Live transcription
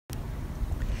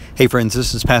Hey friends,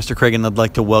 this is Pastor Craig, and I'd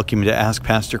like to welcome you to Ask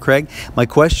Pastor Craig. My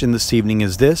question this evening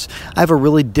is this: I have a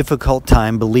really difficult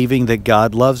time believing that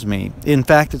God loves me. In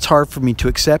fact, it's hard for me to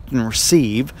accept and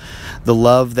receive the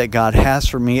love that God has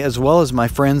for me, as well as my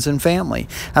friends and family.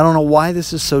 I don't know why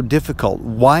this is so difficult.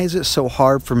 Why is it so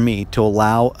hard for me to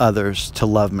allow others to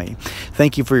love me?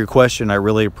 Thank you for your question. I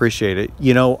really appreciate it.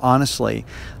 You know, honestly,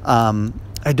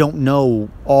 I don't know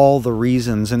all the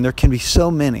reasons, and there can be so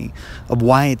many of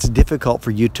why it's difficult for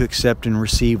you to accept and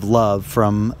receive love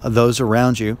from those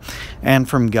around you and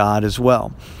from God as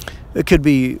well. It could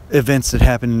be events that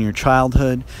happened in your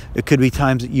childhood. It could be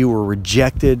times that you were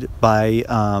rejected by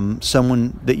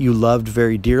someone that you loved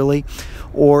very dearly.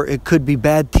 Or it could be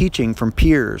bad teaching from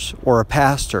peers or a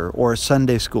pastor or a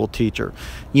Sunday school teacher.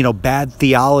 You know, bad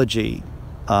theology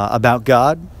about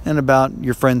God and about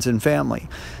your friends and family.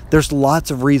 There's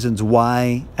lots of reasons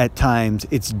why at times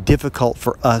it's difficult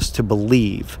for us to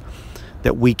believe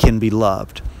that we can be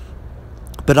loved.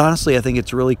 But honestly, I think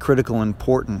it's really critical and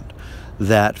important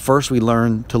that first we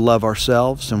learn to love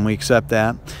ourselves, and we accept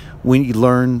that. We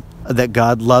learn that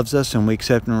God loves us, and we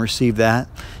accept and receive that.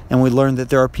 And we learn that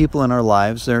there are people in our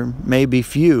lives, there may be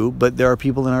few, but there are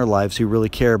people in our lives who really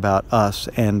care about us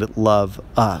and love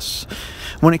us.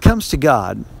 When it comes to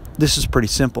God, this is pretty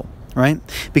simple, right?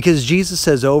 Because Jesus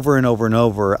says over and over and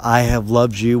over, I have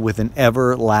loved you with an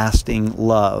everlasting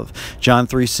love. John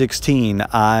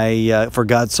 3:16, for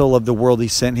God so loved the world, he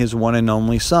sent his one and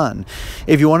only Son.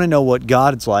 If you want to know what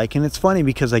God's like, and it's funny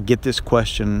because I get this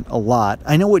question a lot,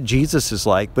 I know what Jesus is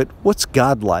like, but what's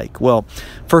God like? Well,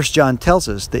 1 John tells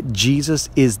us that Jesus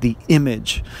is the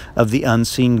image of the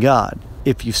unseen God.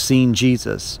 If you've seen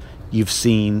Jesus, you've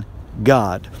seen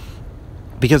God.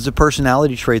 Because the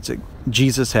personality traits that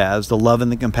Jesus has, the love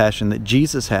and the compassion that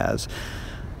Jesus has,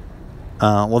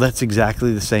 well, that's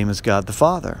exactly the same as God the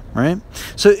Father, right?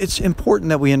 So it's important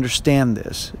that we understand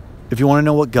this. If you want to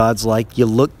know what God's like, you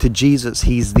look to Jesus.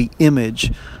 He's the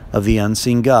image of the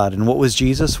unseen God. And what was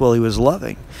Jesus? Well, he was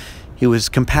loving. He was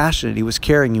compassionate, he was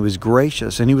caring, he was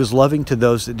gracious, and he was loving to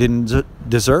those that didn't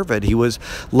deserve it. He was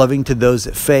loving to those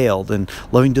that failed, and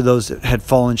loving to those that had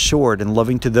fallen short, and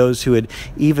loving to those who had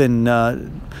even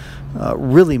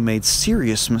really made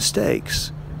serious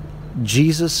mistakes.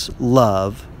 Jesus'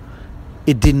 love,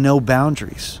 it didn't know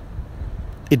boundaries.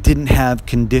 It didn't have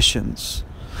conditions.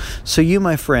 So you,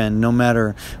 my friend, no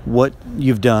matter what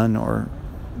you've done or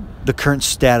the current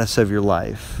status of your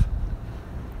life,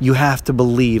 you have to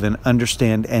believe and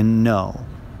understand and know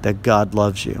that God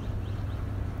loves you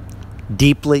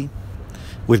deeply,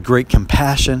 with great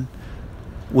compassion,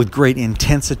 with great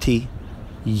intensity.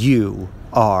 You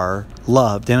are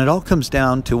loved. And it all comes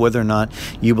down to whether or not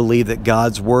you believe that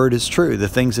God's word is true. The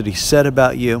things that he said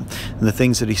about you and the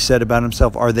things that he said about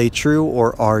himself, are they true,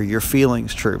 or are your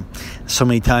feelings true? So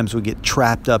many times we get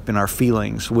trapped up in our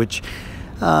feelings, which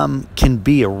can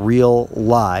be a real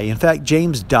lie. In fact,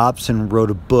 James Dobson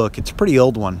wrote a book. It's a pretty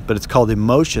old one, but it's called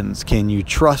Emotions. Can You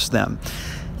Trust Them?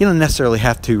 You don't necessarily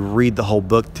have to read the whole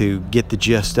book to get the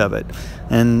gist of it.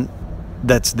 And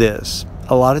that's this.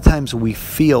 A lot of times we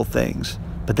feel things,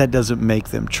 but that doesn't make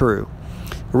them true.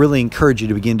 I really encourage you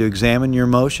to begin to examine your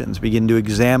emotions, begin to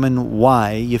examine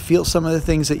why you feel some of the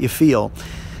things that you feel,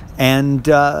 and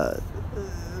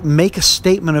make a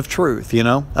statement of truth, you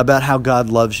know, about how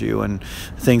God loves you and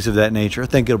things of that nature. I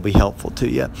think it'll be helpful to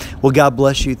you. Well, God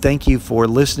bless you. Thank you for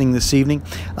listening this evening.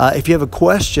 If you have a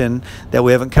question that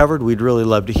we haven't covered, we'd really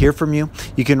love to hear from you.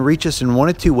 You can reach us in one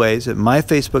of two ways: at my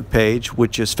Facebook page,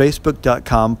 which is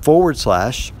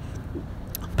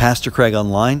facebook.com/Pastor Craig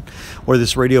Online, or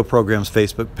this radio program's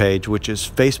Facebook page, which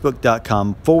is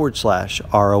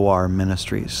facebook.com/ROR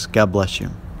Ministries. God bless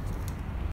you.